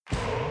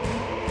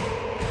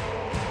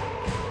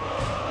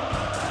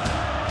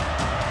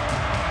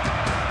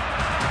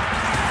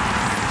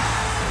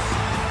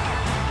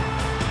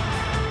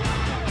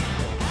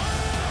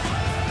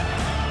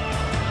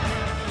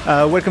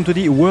Welcome to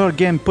the World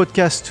Game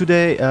Podcast.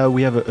 Today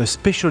we have a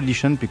special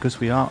edition because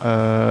we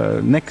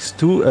are next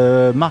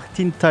to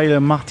Martin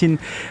Tyler. Martin,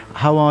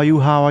 how are you?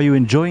 How are you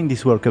enjoying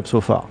this World Cup so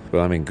far?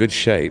 Well, I'm in good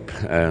shape.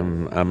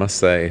 I must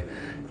say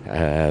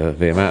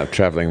the amount of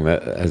travelling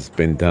that has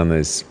been done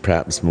is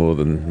perhaps more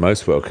than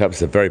most World Cups.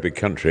 It's a very big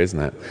country, isn't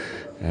it?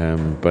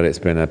 But it's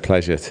been a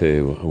pleasure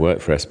to work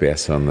for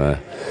SBS on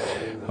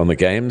the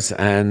games,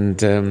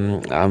 and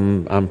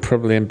I'm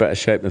probably in better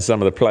shape than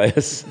some of the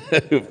players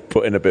who've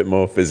put in a bit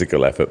more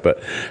physical effort,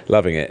 but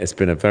loving it. It's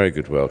been a very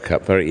good World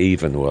Cup, very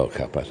even World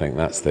Cup. I think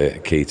that's the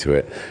key to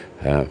it.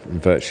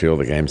 Virtually all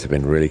the games have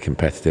been really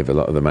competitive. A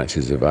lot of the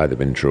matches have either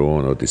been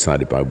drawn or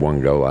decided by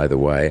one goal either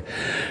way.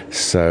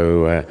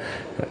 So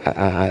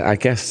I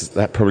guess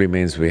that probably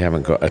means we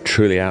haven't got a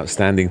truly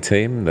outstanding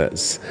team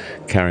that's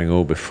carrying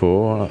all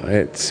before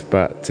it,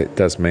 but it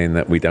does mean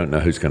that we don't know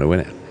who's going to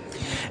win it.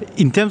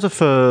 In terms of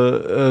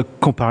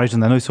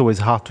comparison, I know it's always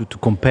hard to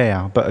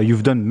compare, but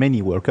you've done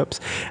many World Cups.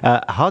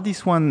 How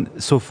this one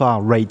so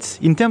far rates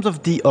in terms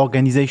of the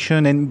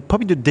organization and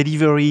probably the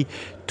delivery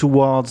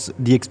towards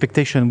the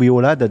expectation we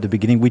all had at the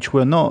beginning, which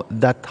were not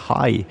that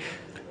high?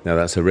 Now,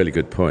 that's a really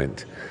good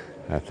point.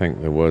 I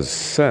think there was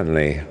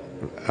certainly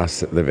us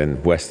that live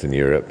in Western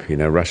Europe. You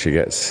know, Russia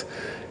gets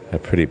a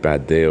pretty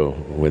bad deal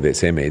with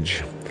its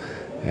image.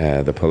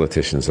 The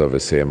politicians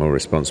obviously are more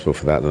responsible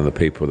for that than the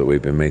people that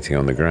we've been meeting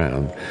on the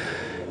ground.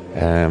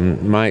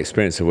 My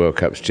experience of World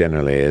Cups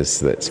generally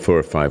is that it's 4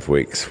 or 5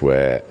 weeks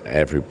where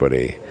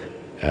everybody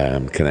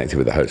connected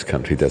with the host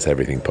country does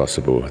everything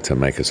possible to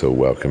make us all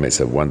welcome. It's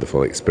a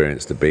wonderful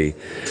experience to be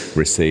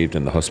received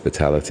and the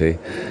hospitality.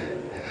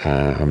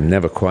 I'm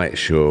never quite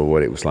sure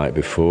what it was like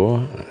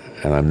before,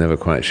 and I'm never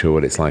quite sure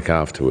what it's like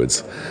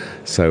afterwards.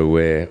 So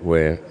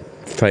we're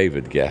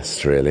favoured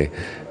guests, really.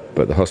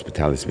 But the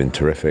hospitality has been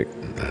terrific.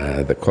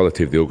 The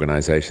quality of the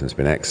organisation has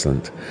been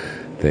excellent.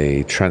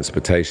 The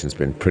transportation has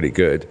been pretty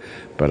good.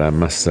 But I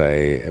must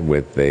say,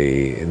 with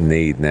the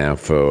need now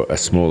for a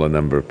smaller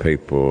number of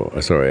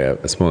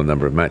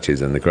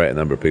matches and the greater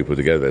number of people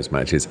to go to those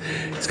matches,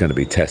 it's going to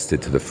be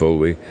tested to the full.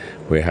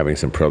 We're having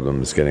some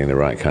problems getting the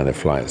right kind of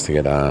flights to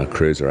get our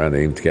crews around,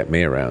 and even to get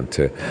me around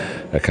to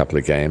a couple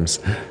of games.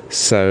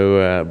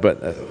 So,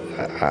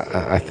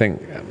 I think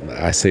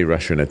I see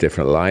Russia in a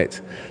different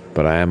light.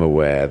 But I am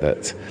aware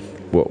that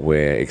what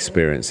we're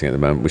experiencing at the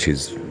moment, which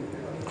is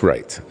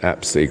great,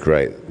 absolutely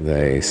great,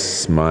 the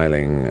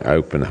smiling,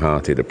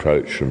 open-hearted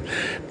approach from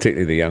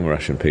particularly the young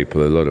Russian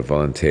people, a lot of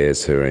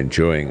volunteers who are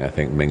enjoying, I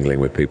think,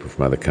 mingling with people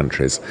from other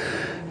countries.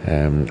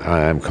 I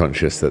am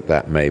conscious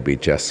that may be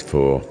just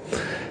for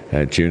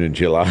June and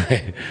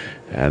July,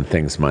 and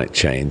things might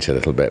change a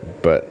little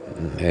bit. But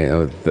you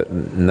know,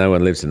 no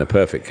one lives in a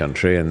perfect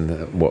country,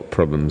 and what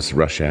problems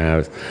Russia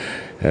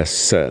has,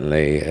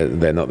 certainly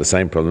they're not the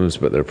same problems,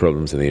 but there are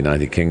problems in the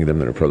United Kingdom,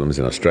 there are problems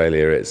in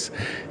Australia.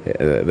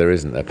 There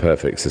isn't a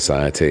perfect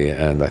society,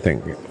 and I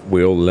think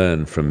we all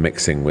learn from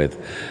mixing with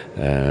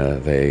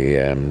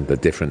the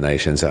different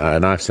nations,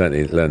 and I've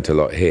certainly learned a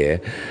lot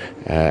here,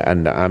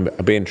 and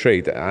I'll be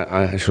intrigued.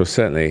 I shall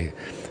certainly,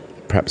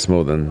 perhaps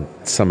more than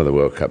some of the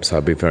World Cups,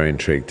 I'll be very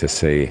intrigued to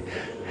see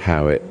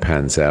how it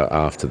pans out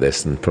after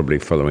this, and probably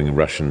following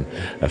Russian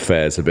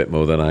affairs a bit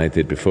more than I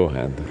did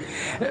beforehand.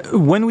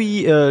 When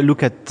we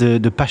look at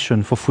the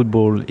passion for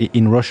football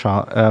in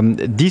Russia,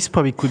 this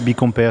probably could be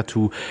compared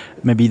to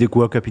maybe the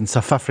World Cup in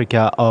South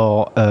Africa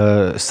or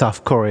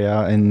South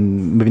Korea,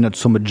 and maybe not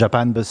so much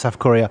Japan, but South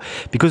Korea,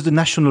 because the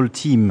national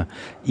team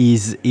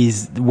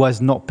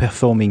was not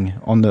performing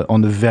on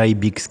a very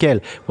big scale.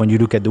 When you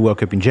look at the World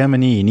Cup in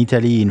Germany, in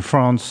Italy, in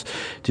France,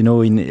 you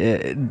know,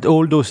 in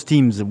all those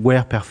teams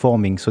were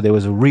performing. So there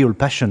was a real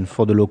passion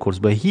for the locals.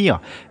 But here,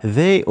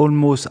 they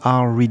almost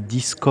are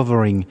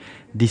rediscovering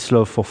this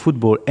love for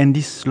football and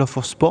this love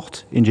for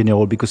sport in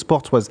general, because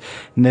sport was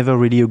never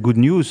really a good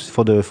news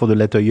for the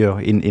latter year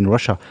in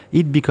Russia.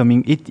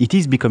 It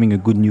is becoming a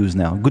good news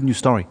now, good news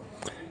story.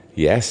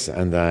 Yes,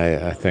 and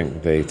I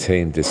think the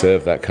team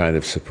deserve that kind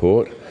of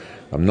support.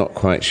 I'm not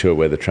quite sure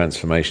where the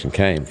transformation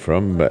came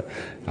from, but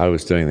I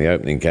was doing the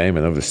opening game,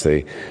 and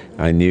obviously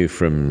I knew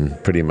from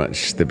pretty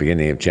much the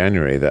beginning of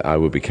January that I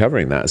would be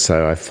covering that.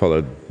 So I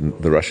followed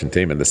the Russian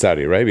team and the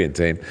Saudi Arabian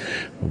team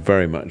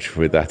very much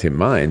with that in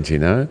mind, you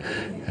know.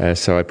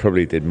 So I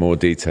probably did more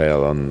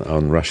detail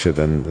on Russia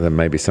than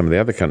maybe some of the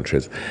other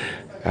countries.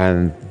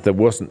 And there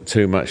wasn't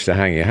too much to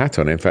hang your hat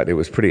on. In fact, it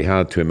was pretty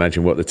hard to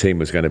imagine what the team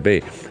was going to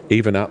be,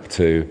 even up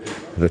to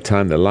the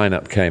time the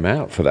lineup came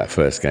out for that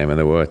first game, and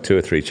there were 2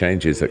 or 3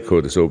 changes that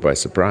caught us all by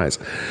surprise.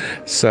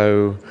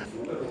 So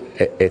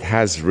it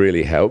has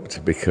really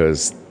helped,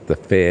 because the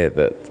fear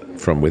that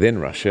from within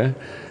Russia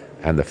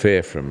and the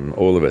fear from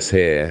all of us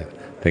here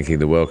thinking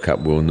the World Cup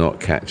will not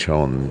catch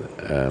on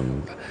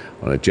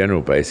a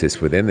general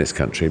basis within this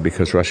country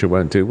because Russia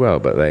won't do well,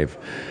 but they've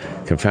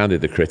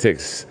confounded the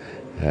critics.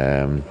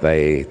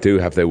 They do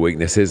have their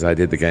weaknesses. I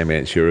did the game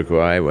against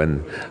Uruguay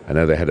when I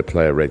know they had a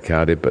player red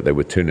carded, but they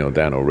were 2-0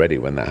 down already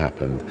when that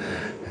happened,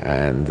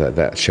 and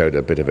that showed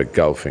a bit of a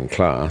gulf in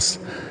class.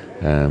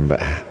 But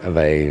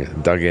they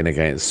dug in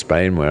against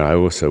Spain, where I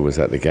also was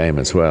at the game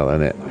as well,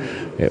 and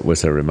it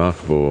was a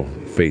remarkable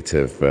feat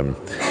of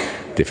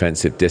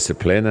defensive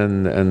discipline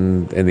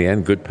and in the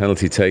end good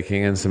penalty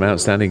taking and some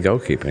outstanding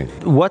goalkeeping.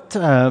 What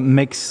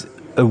makes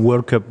a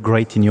World Cup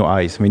great in your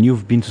eyes? I mean,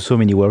 you've been to so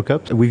many World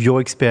Cups. With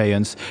your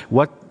experience,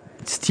 what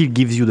still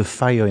gives you the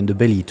fire in the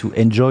belly to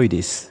enjoy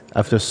this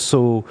after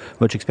so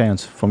much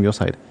experience from your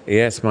side?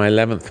 Yes, my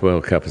 11th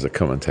World Cup as a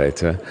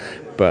commentator,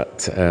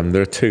 but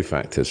there are two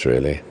factors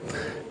really.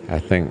 I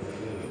think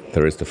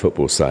there is the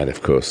football side,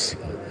 of course,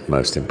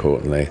 most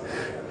importantly,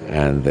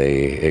 and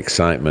the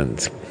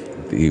excitement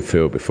that you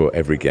feel before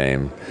every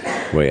game,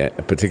 where,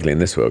 particularly in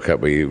this World Cup,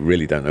 where you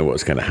really don't know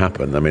what's going to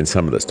happen. I mean,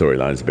 some of the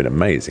storylines have been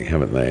amazing,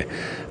 haven't they?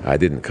 I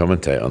didn't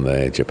commentate on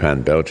the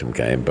Japan-Belgium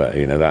game, but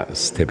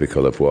that's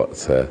typical of what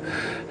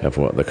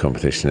the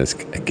competition has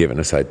given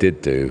us. I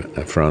did do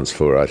France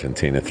 4,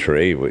 Argentina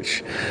 3,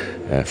 which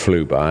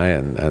flew by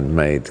and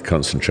made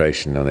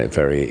concentration on it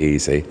very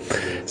easy.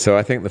 So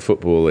I think the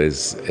football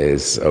is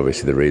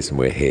obviously the reason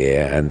we're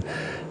here. And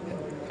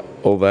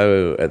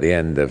although at the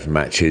end of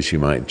matches you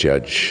might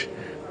judge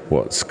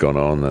what's gone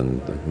on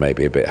and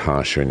maybe a bit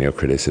harsher in your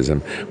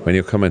criticism, when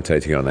you're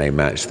commentating on a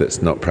match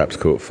that's not perhaps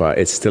caught fire,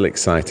 it's still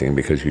exciting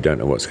because you don't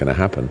know what's going to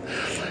happen.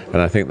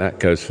 And I think that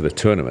goes for the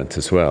tournament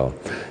as well.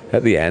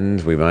 At the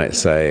end we might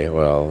say,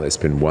 well, it's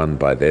been won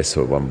by this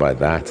or won by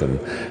that, and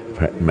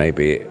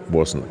maybe it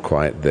wasn't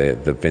quite the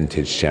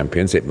vintage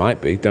champions. It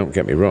might be, don't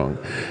get me wrong,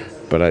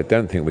 but I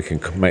don't think we can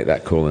make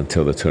that call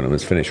until the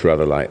tournament's finished,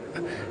 rather like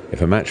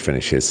if a match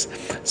finishes.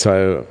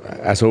 So,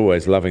 as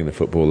always, loving the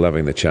football,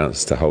 loving the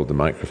chance to hold the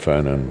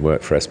microphone and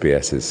work for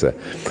SBS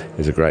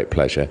is a great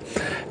pleasure.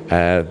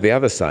 The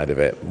other side of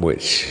it,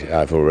 which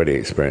I've already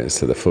experienced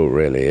to the full,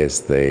 really,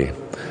 is the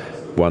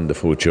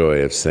wonderful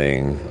joy of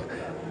seeing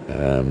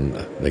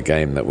the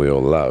game that we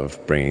all love,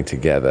 bringing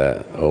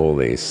together all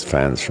these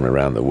fans from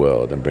around the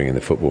world and bringing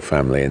the football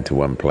family into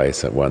one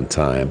place at one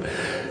time.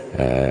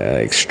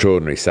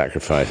 Extraordinary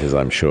sacrifices,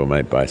 I'm sure,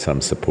 made by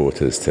some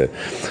supporters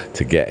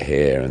to get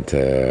here and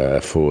to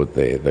afford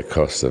the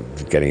cost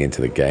of getting into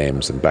the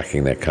games and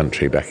backing their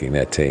country, backing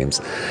their teams.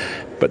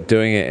 But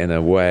doing it in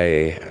a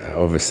way,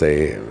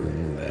 obviously,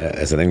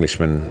 as an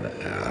Englishman,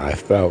 I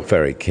felt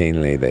very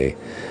keenly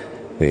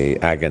the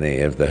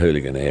agony of the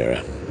hooligan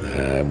era.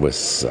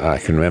 I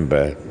can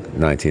remember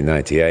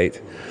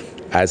 1998,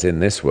 as in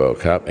this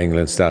World Cup,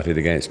 England started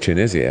against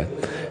Tunisia.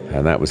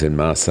 And that was in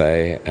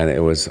Marseille, and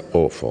it was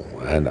awful.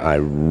 And I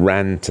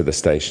ran to the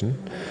station.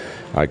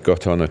 I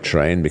got on a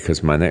train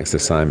because my next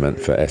assignment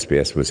for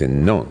SBS was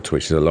in Nantes,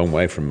 which is a long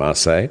way from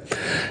Marseille.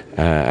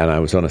 And I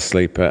was on a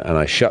sleeper, and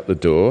I shut the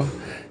door,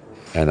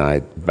 and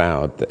I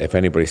vowed that if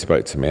anybody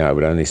spoke to me, I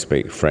would only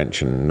speak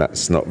French, and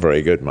that's not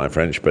very good, my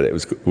French, but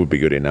it would be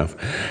good enough.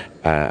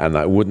 And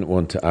I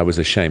was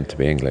ashamed to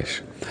be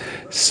English.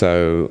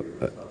 So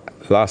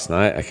last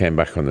night I came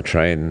back on the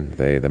train,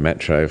 the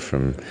metro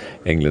from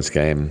England's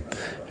game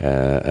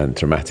and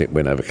dramatic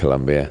win over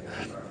Colombia,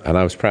 and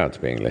I was proud to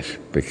be English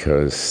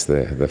because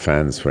the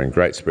fans were in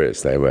great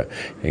spirits. They were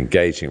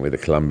engaging with the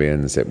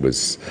Colombians. It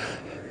was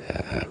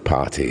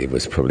party. It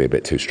was probably a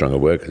bit too strong a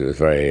word because it was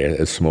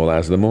very small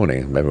hours of the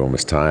morning. Everyone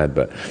was tired,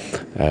 but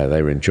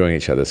they were enjoying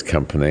each other's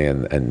company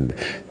and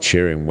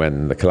cheering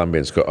when the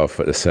Colombians got off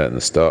at a certain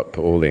stop.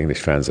 All the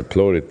English fans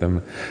applauded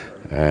them,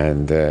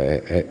 and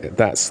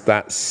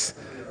that's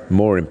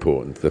more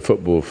important. The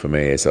football for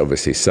me is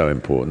obviously so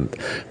important,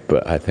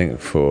 but I think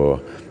for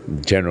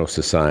general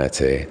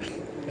society,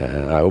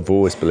 I've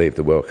always believed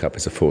the World Cup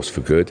is a force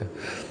for good,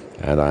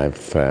 and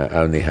I've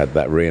only had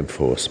that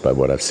reinforced by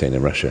what I've seen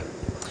in Russia.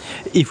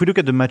 If we look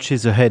at the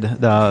matches ahead,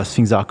 there are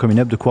things that are coming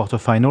up, the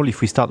quarterfinal.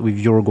 If we start with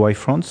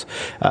Uruguay-France,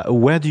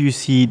 where do you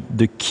see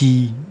the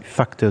key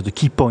factors, the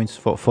key points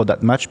for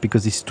that match?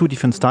 Because it's two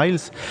different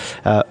styles,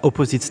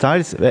 opposite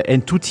styles,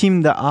 and two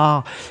teams that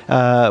are,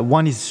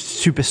 one is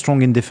super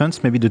strong in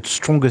defense, maybe the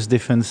strongest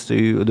defense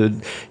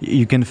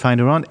you can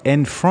find around,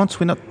 and France,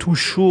 we're not too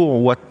sure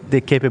what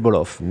they're capable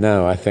of.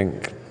 No, I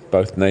think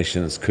both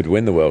nations could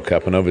win the World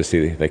Cup, and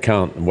obviously they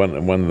can't. One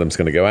of them's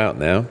going to go out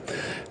now.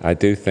 I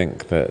do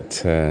think that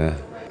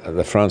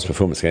the France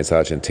performance against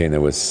Argentina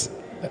was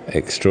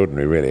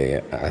extraordinary, really.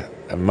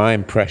 My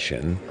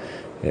impression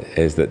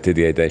is that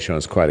Didier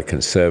Deschamps is quite a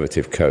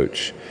conservative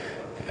coach,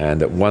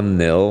 and at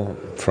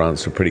 1-0,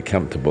 France were pretty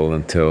comfortable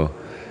until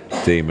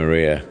Di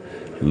Maria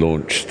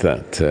launched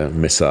that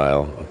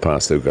missile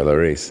past Hugo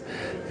Lloris.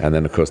 And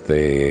then, of course,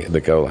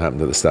 the goal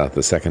happened at the start of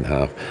the second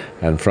half.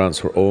 And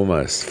France were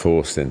almost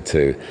forced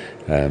into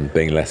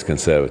being less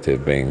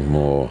conservative, being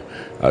more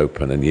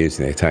open and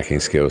using the attacking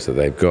skills that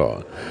they've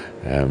got.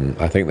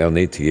 I think they'll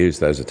need to use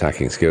those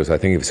attacking skills. I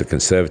think if it's a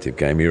conservative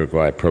game,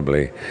 Uruguay are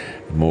probably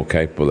more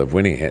capable of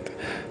winning it.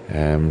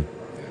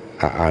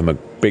 I'm a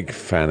big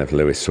fan of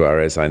Luis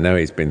Suarez. I know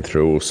he's been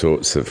through all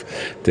sorts of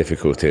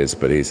difficulties,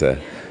 but he's a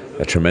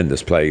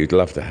tremendous player. You'd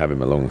love to have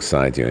him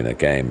alongside you in a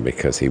game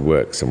because he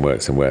works and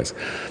works and works.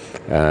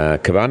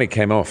 Cavani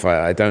came off.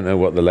 I don't know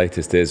what the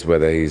latest is,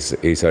 whether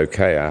he's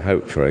okay. I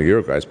hope for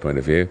Uruguay's point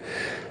of view.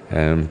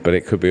 But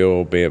it could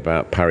be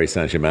about Paris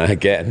Saint-Germain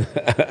again,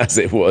 as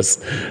it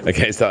was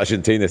against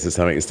Argentina to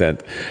some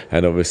extent.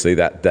 And obviously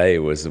that day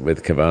was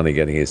with Cavani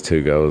getting his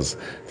 2 goals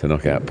to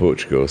knock out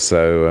Portugal.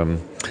 So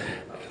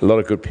a lot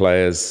of good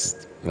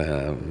players,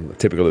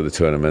 typical of the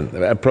tournament,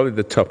 probably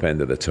the top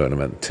end of the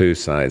tournament, 2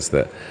 sides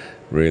that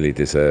really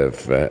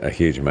deserve a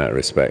huge amount of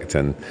respect.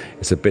 And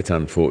it's a bit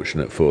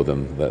unfortunate for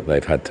them that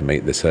they've had to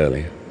meet this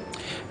early.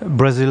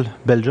 Brazil,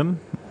 Belgium.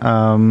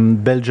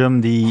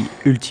 Belgium, the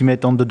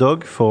ultimate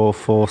underdog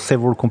for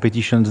several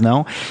competitions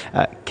now.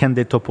 Can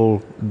they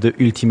topple the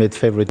ultimate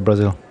favourite,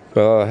 Brazil?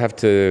 Well, I have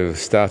to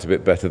start a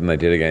bit better than they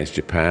did against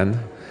Japan.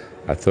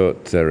 I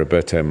thought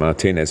Roberto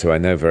Martinez, who I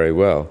know very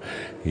well,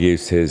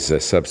 used his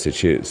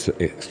substitutes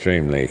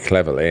extremely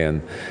cleverly.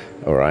 And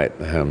all right,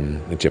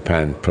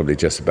 Japan probably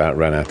just about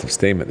ran out of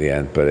steam at the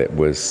end, but it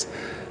was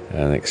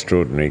an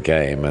extraordinary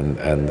game,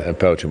 and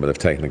Belgium will have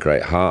taken a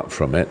great heart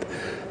from it.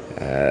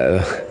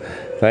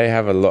 They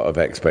have a lot of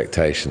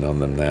expectation on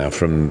them now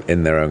from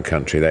in their own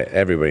country.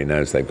 Everybody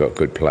knows they've got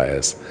good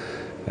players.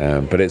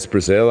 But it's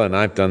Brazil, and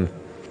I've done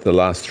the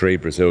last 3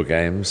 Brazil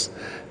games,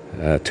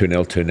 2-0,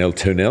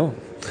 2-0,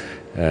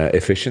 2-0,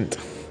 efficient.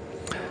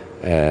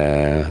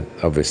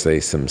 Obviously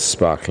some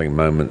sparkling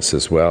moments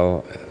as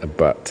well,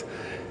 but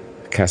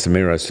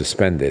Casemiro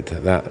suspended.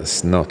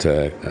 That's not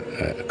a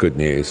good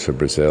news for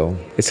Brazil.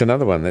 It's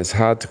another one that's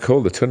hard to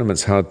call. The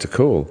tournament's hard to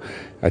call.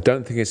 I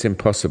don't think it's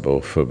impossible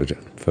for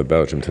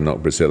Belgium to knock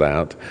Brazil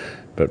out,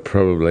 but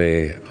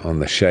probably on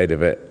the shade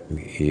of it,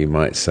 you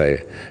might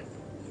say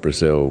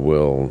Brazil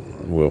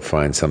will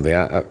find something.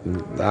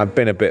 I've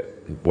been a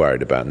bit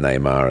worried about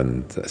Neymar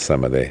and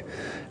some of the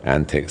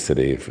antics that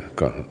he's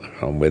got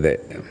on with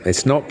it.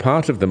 It's not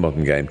part of the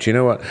modern game. Do you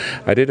know what?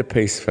 I did a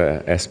piece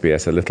for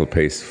SBS, a little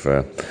piece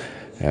for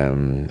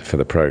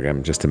the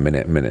programme, just a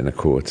minute and a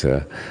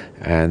quarter,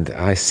 and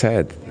I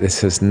said this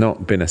has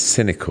not been a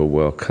cynical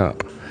World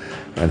Cup,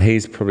 and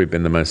he's probably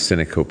been the most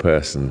cynical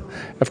person.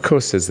 Of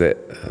course, as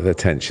the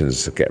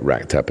tensions get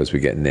racked up as we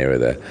get nearer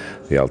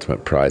the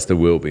ultimate prize, there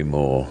will be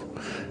more.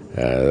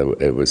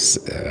 It was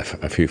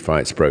a few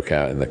fights broke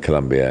out in the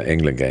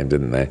Colombia-England game,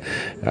 didn't they?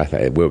 I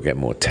think it will get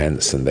more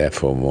tense and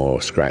therefore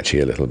more scratchy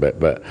a little bit.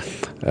 But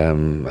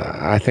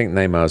I think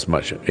Neymar's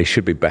he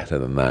should be better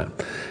than that.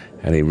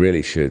 And he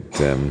really should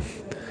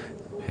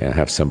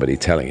have somebody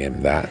telling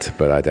him that.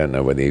 But I don't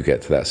know whether you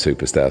get to that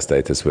superstar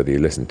status, whether you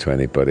listen to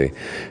anybody.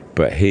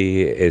 But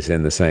he is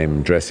in the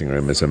same dressing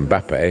room as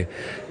Mbappe,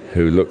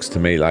 who looks to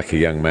me like a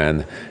young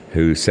man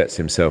who sets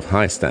himself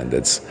high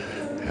standards.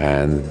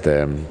 And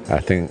I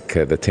think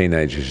the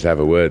teenagers should have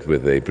a word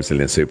with the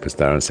Brazilian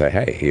superstar and say,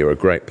 hey, you're a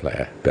great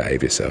player,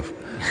 behave yourself.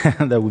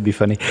 That would be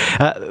funny.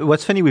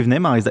 What's funny with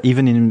Neymar is that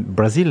even in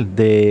Brazil,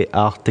 they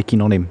are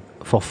taking on him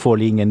for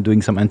falling and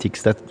doing some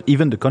antics. That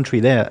even the country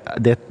there,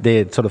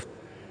 they're sort of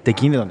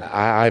taking it on.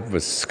 I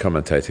was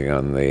commentating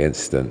on the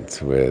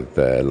incident with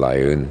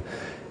Layun.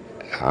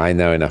 I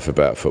know enough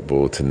about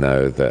football to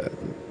know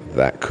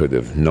that could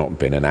have not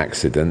been an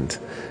accident.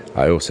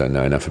 I also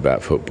know enough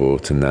about football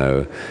to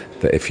know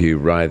that if you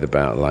writhe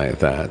about like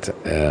that,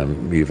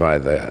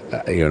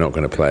 you're not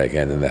going to play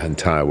again in the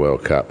entire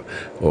World Cup,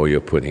 or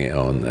you're putting it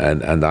on.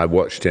 And I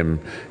watched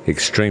him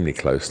extremely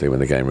closely when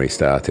the game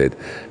restarted,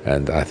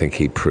 and I think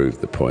he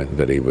proved the point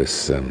that he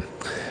was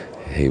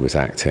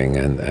acting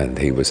and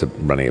he was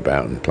running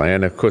about and playing.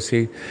 And of course,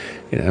 he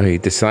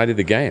decided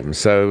the game.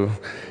 So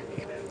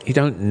you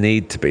don't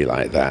need to be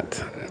like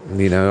that.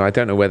 I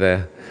don't know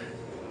whether.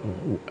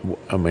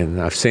 I mean,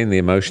 I've seen the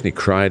emotion. He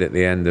cried at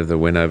the end of the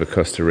win over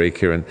Costa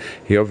Rica, and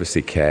he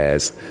obviously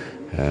cares.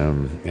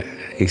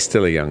 He's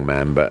still a young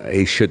man, but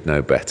he should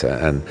know better.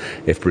 And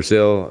if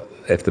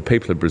the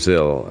people of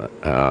Brazil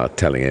are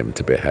telling him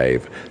to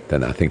behave,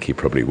 then I think he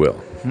probably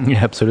will.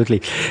 Yeah,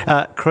 absolutely.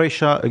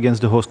 Croatia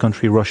against the host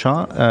country,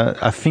 Russia.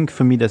 I think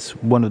for me that's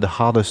one of the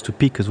hardest to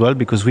pick as well,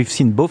 because we've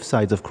seen both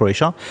sides of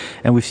Croatia,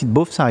 and we've seen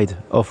both sides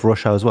of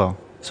Russia as well.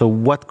 So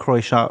what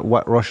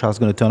Russia is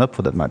going to turn up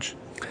for that match?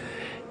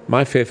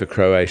 My fear for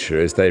Croatia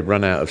is they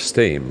run out of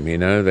steam.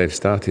 They've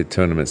started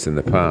tournaments in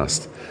the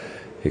past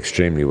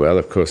extremely well.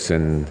 Of course,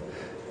 in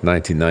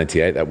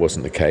 1998, that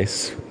wasn't the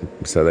case.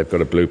 So they've got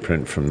a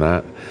blueprint from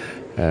that.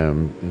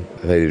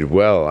 They did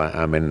well.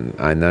 I mean,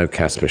 I know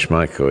Kasper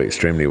Schmeichel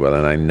extremely well,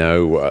 and I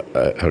know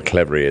how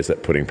clever he is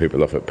at putting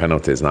people off at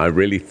penalties. And I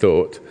really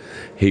thought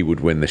he would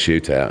win the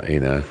shootout.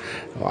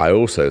 I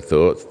also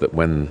thought that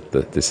when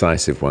the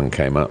decisive one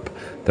came up,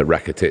 that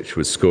Rakitic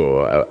would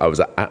score. I was,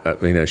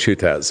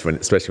 shootouts,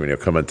 especially when you're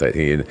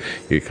commentating,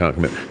 you can't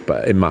commit.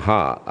 But in my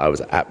heart, I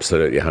was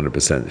absolutely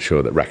 100%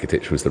 sure that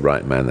Rakitic was the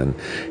right man, and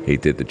he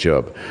did the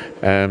job.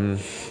 They're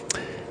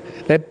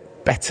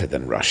better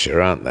than Russia,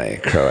 aren't they,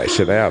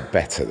 Croatia? They are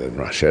better than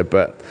Russia,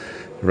 but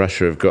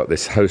Russia have got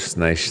this host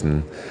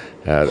nation,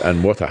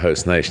 and what a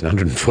host nation,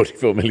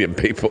 144 million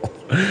people.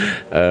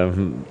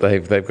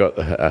 They've got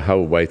a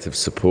whole weight of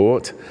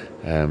support.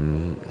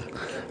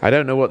 I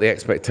don't know what the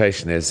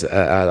expectation is.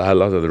 A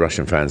lot of the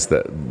Russian fans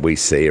that we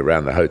see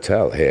around the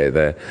hotel here,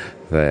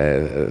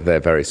 they're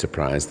very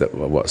surprised at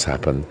what's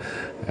happened.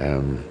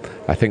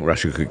 I think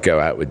Russia could go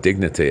out with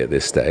dignity at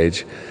this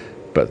stage,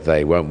 but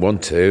they won't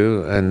want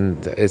to,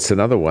 and it's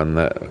another one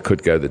that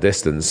could go the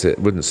distance. It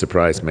wouldn't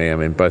surprise me. I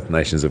mean, both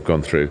nations have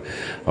gone through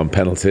on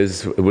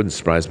penalties. It wouldn't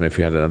surprise me if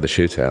we had another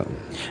shootout.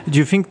 Do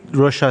you think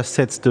Russia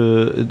sets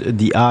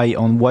the eye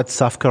on what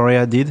South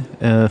Korea did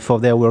for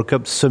their World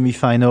Cup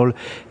semi-final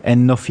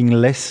and nothing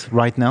less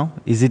right now?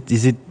 Is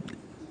it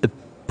a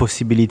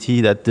possibility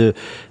that the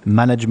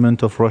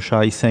management of Russia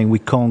is saying we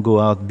can't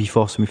go out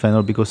before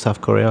semi-final because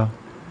South Korea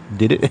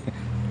did it?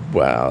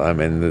 Well, I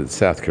mean,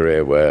 South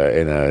Korea were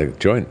in a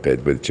joint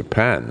bid with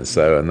Japan,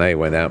 and they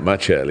went out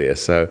much earlier.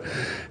 So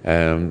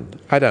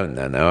I don't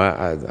know. No,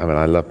 I mean,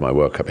 I love my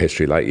World Cup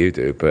history like you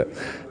do, but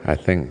I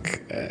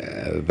think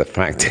the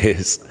fact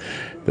is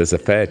there's a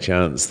fair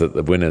chance that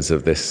the winners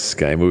of this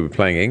game will be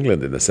playing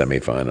England in the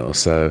semi-final.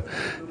 So,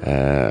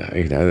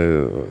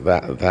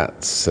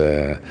 that's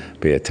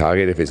be a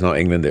target. If it's not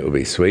England, it will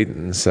be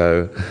Sweden.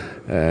 So,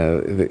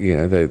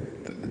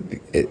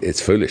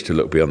 it's foolish to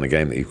look beyond the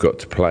game that you've got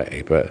to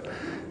play, but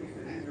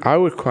I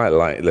would quite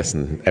like,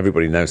 listen,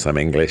 everybody knows I'm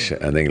English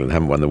and England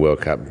haven't won the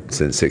World Cup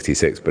since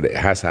 '66, but it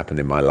has happened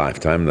in my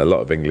lifetime, and a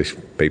lot of English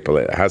people,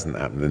 it hasn't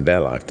happened in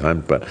their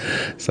lifetime, but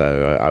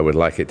so I would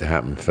like it to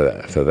happen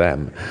for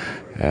them.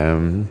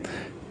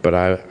 But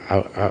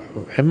I,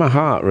 in my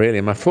heart, really,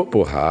 in my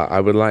football heart, I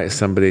would like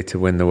somebody to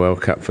win the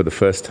World Cup for the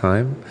first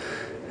time.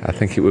 I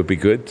think it would be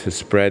good to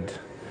spread.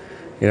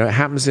 You know, it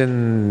happens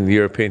in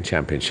European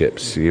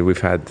Championships.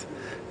 We've had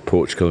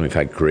Portugal and we've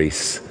had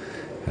Greece,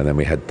 and then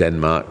we had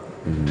Denmark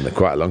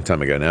quite a long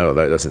time ago now,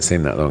 although it doesn't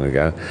seem that long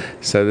ago.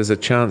 So there's a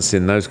chance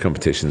in those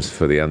competitions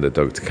for the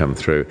underdog to come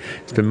through.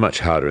 It's been much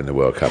harder in the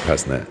World Cup,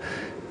 hasn't it?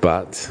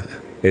 But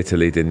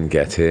Italy didn't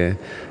get here.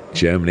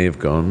 Germany have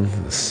gone.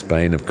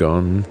 Spain have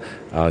gone.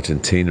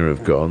 Argentina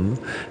have gone.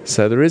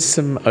 So there is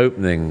some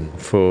opening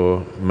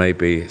for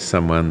maybe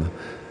someone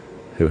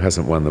who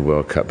hasn't won the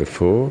World Cup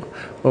before,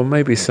 or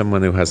maybe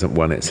someone who hasn't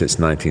won it since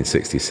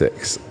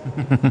 1966.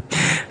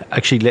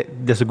 Actually,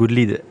 there's a good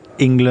lead.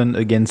 England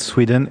against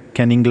Sweden.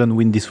 Can England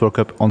win this World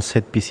Cup on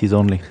set pieces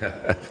only?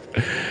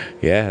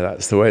 Yeah,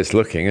 that's the way it's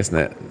looking, isn't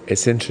it?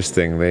 It's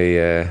interesting.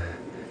 The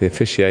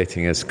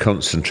officiating has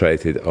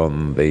concentrated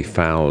on the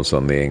fouls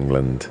on the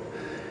England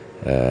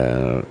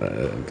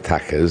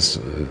attackers.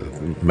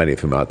 Many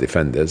of them are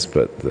defenders,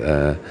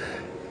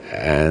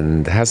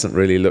 and hasn't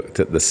really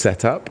looked at the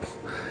setup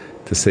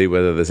to see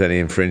whether there's any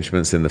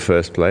infringements in the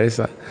first place.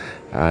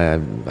 I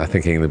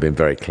think England have been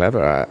very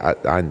clever.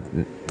 I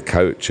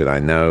coach and I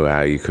know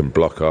how you can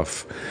block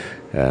off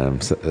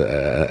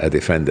a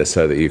defender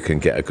so that you can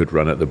get a good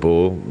run at the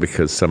ball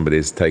because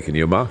somebody's taken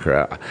your marker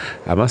out.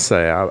 I must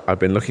say I've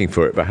been looking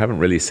for it, but I haven't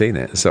really seen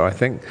it. So I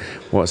think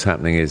what's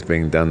happening is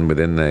being done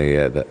within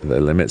the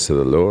limits of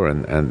the law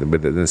and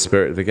within the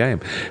spirit of the game.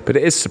 But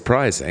it is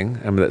surprising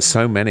that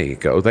so many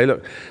goals. They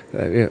look.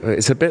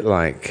 It's a bit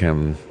like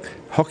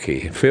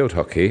hockey, field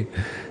hockey,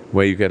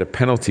 where you get a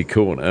penalty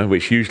corner,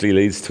 which usually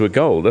leads to a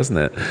goal, doesn't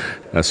it?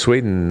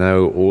 Sweden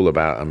know all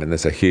about, I mean,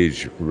 there's a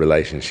huge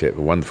relationship,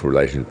 a wonderful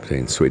relationship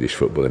between Swedish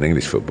football and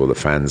English football. The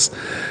fans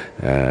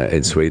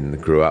in Sweden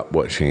grew up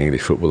watching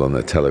English football on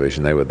the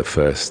television. They were the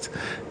first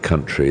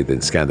country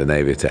in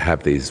Scandinavia to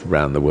have these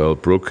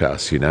round-the-world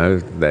broadcasts, you know.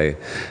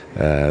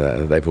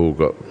 They've all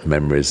got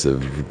memories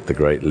of the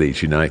great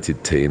Leeds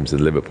United teams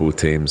and Liverpool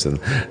teams and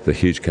the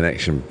huge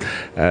connection.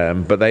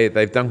 But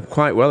they've done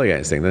quite well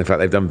against England. In fact,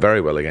 they've done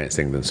very well against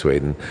England,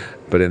 Sweden.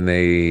 But in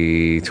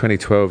the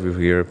 2012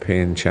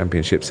 European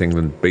Championships,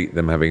 England beat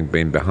them having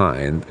been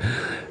behind.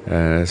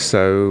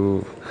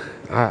 So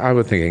I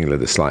would think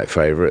England are slight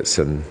favourites,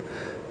 and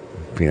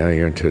you know,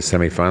 you're into a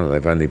semi-final.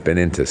 They've only been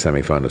into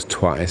semi-finals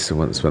twice,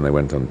 once when they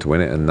went on to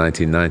win it, and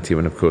 1990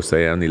 when, of course,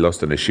 they only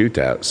lost in a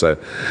shootout. So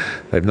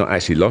they've not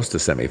actually lost a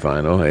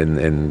semi-final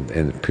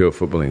in pure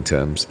footballing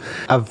terms.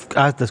 I've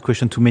asked this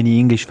question to many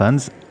English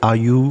fans. Are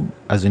you,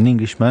 as an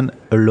Englishman,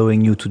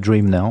 allowing you to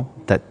dream now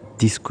that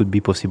this could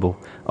be possible?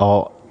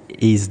 Or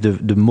is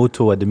the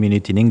motto at the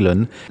minute in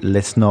England,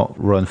 let's not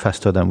run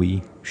faster than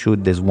we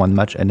should, there's one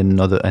match and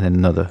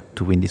another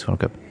to win this World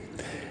Cup?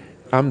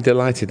 I'm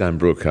delighted I'm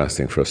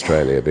broadcasting for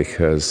Australia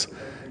because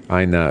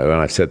I know,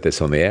 and I've said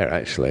this on the air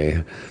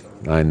actually,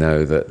 I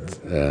know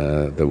that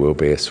there will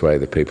be a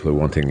swathe of people who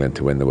want England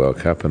to win the World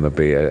Cup, and there'll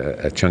be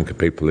a chunk of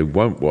people who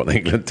won't want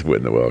England to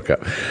win the World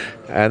Cup.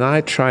 And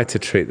I try to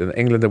treat them.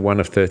 England are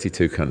one of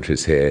 32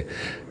 countries here.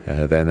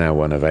 They're now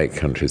one of 8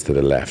 countries that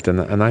are left.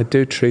 And I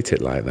do treat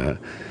it like that.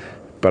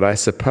 But I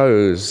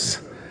suppose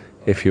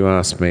if you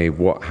ask me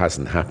what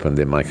hasn't happened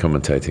in my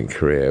commentating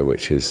career,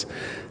 which is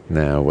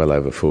now well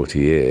over 40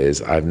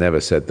 years, I've never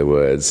said the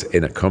words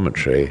in a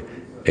commentary,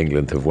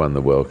 England have won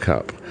the World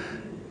Cup.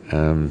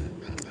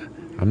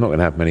 I'm not going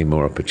to have many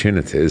more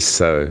opportunities,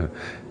 so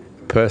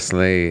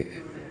personally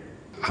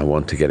I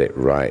want to get it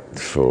right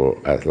for,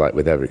 like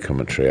with every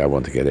commentary, I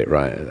want to get it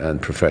right,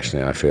 and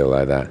professionally I feel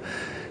like that.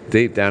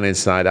 deep down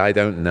inside, I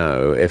don't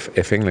know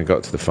if England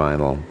got to the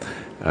final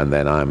and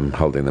then I'm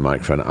holding the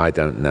microphone, I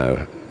don't know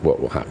what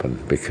will happen,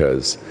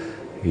 because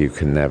you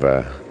can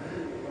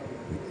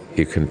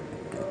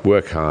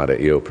work hard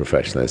at your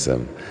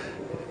professionalism.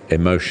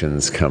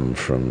 Emotions come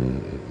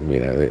from,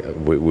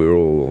 we're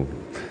all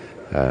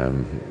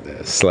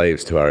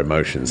slaves to our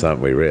emotions,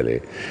 aren't we,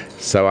 really?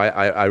 So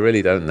I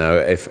really don't know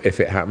if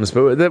it happens,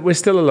 but we're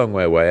still a long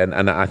way away,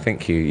 and I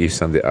think you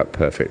summed it up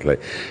perfectly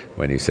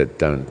when you said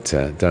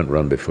don't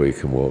run before you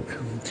can walk.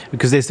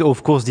 Because there's,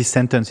 of course, this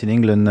sentence in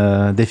England,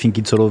 they think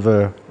it's all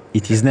over,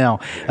 it is now.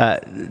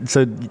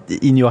 So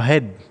in your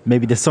head,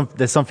 maybe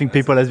there's something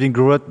people have been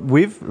grew up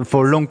with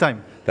for a long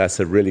time.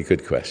 That's a really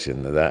good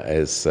question. That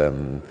is,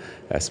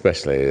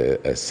 especially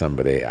as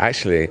somebody,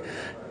 actually,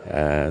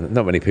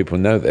 not many people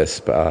know this,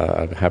 but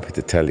I'm happy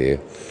to tell you.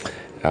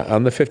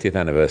 On the 50th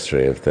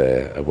anniversary of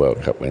the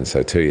World Cup win,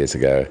 so 2 years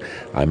ago,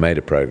 I made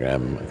a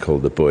programme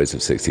called The Boys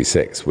of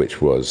 66,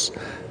 which was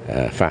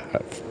a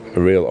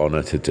real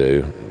honour to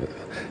do,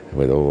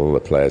 with all the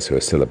players who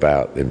are still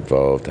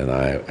involved. And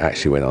I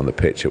actually went on the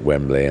pitch at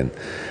Wembley and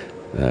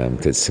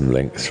did some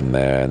links from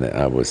there,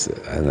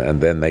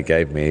 and then they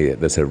gave me,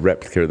 there's a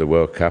replica of the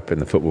World Cup in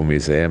the Football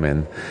Museum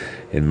in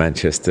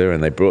Manchester,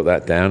 and they brought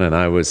that down, and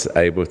I was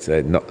able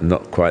to,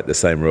 not quite the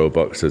same royal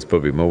box as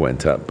Bobby Moore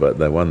went up, but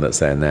the one that's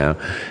there now,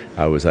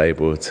 I was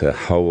able to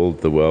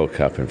hold the World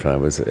Cup in front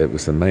of us. It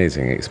was an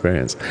amazing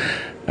experience.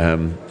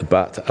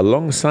 But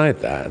alongside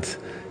that,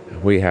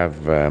 we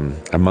have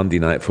a Monday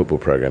night football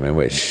programme in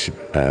which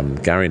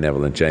Gary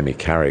Neville and Jamie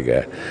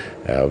Carragher,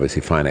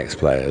 obviously fine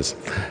ex-players,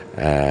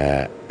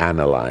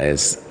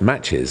 analyse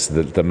matches,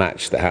 the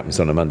match that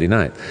happens on a Monday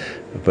night.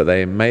 But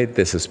they made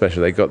this a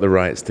special, they got the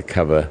rights to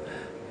cover,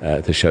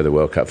 to show the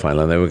World Cup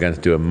final, and they were going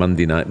to do a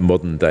Monday night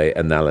modern day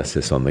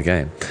analysis on the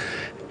game.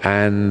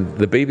 And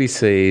the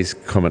BBC's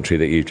commentary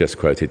that you just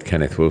quoted,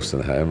 Kenneth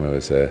Wolstenholme, who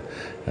was a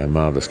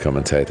marvellous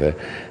commentator,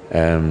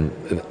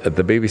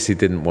 the BBC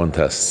didn't want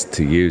us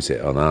to use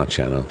it on our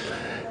channel.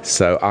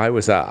 So I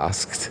was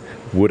asked,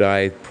 would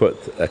I put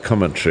a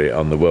commentary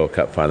on the World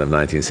Cup final of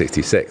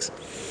 1966?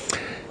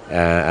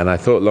 And I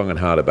thought long and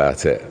hard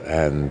about it,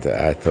 and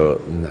I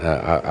thought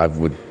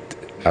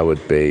I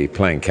would be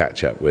playing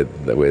catch-up with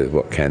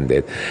what Ken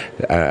did.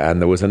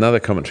 And there was another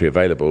commentary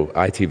available.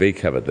 ITV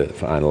covered the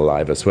final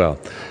live as well.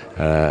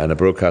 And a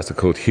broadcaster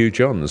called Hugh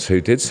Johns, who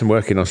did some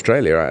work in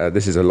Australia.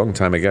 This is a long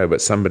time ago,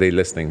 but somebody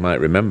listening might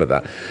remember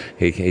that.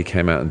 He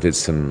came out and did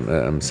some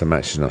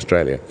matches in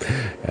Australia,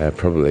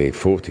 probably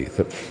 40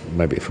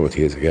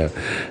 years ago.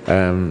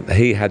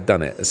 He had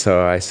done it.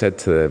 So I said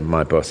to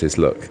my bosses,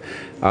 look,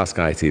 ask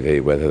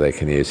ITV whether they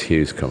can use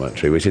Hugh's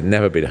commentary, which had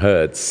never been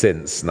heard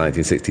since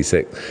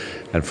 1966.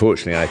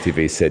 Unfortunately,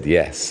 ITV said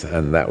yes,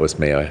 and that was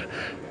me.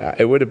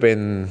 It wouldn't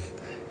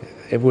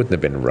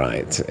have been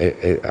right.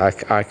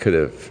 I could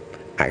have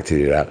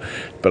acted it out,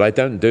 but I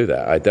don't do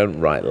that. I don't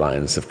write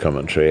lines of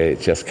commentary. It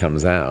just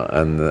comes out,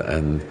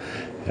 and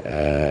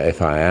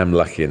if I am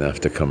lucky enough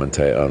to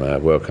commentate on a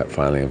World Cup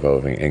final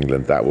involving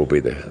England, that will be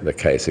the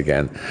case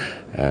again.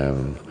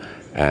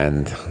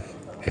 And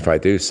if I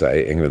do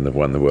say England have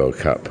won the World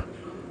Cup,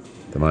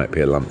 there might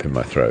be a lump in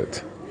my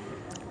throat.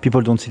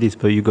 People don't see this,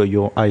 but you got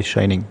your eyes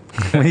shining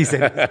when he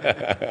said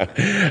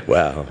it.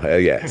 Well,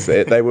 yes,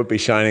 they would be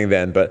shining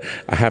then. But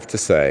I have to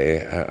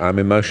say, I'm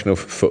emotional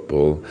for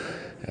football.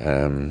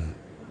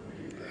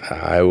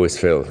 I always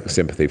feel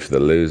sympathy for the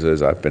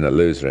losers. I've been a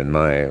loser in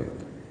my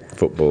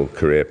football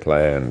career,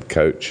 player and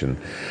coach, and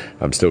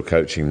I'm still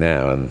coaching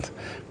now. And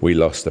we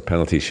lost the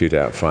penalty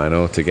shootout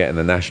final to get in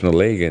the National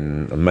League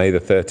in May the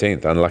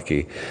 13th.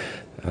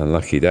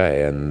 Unlucky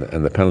day. And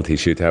the penalty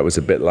shootout was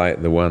a bit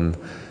like the one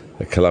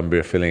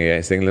Colombia feeling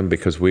against England,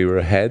 because we were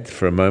ahead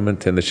for a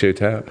moment in the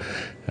shootout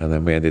and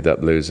then we ended up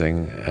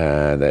losing,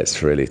 and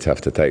it's really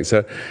tough to take.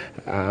 So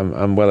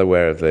I'm well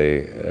aware of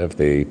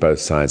the both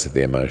sides of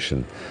the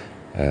emotion.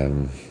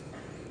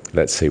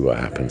 Let's see what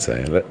happens.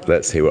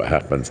 Let's see what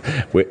happens.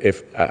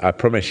 I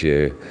promise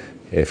you,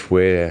 if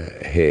we're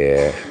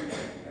here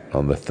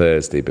on the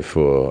Thursday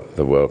before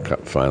the World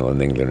Cup final and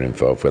England are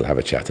involved, we'll have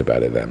a chat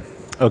about it then.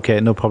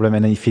 Okay, no problem.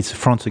 And if it's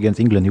France against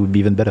England, it would be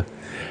even better.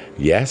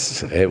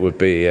 Yes, it would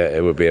be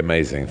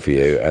amazing for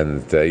you,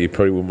 and you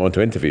probably wouldn't want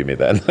to interview me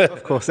then.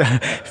 Of course.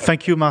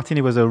 Thank you, Martin.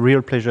 It was a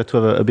real pleasure to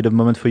have a bit of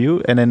moment for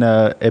you, and then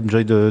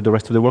enjoy the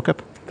rest of the World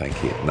Cup.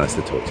 Thank you. Nice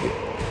to talk to you.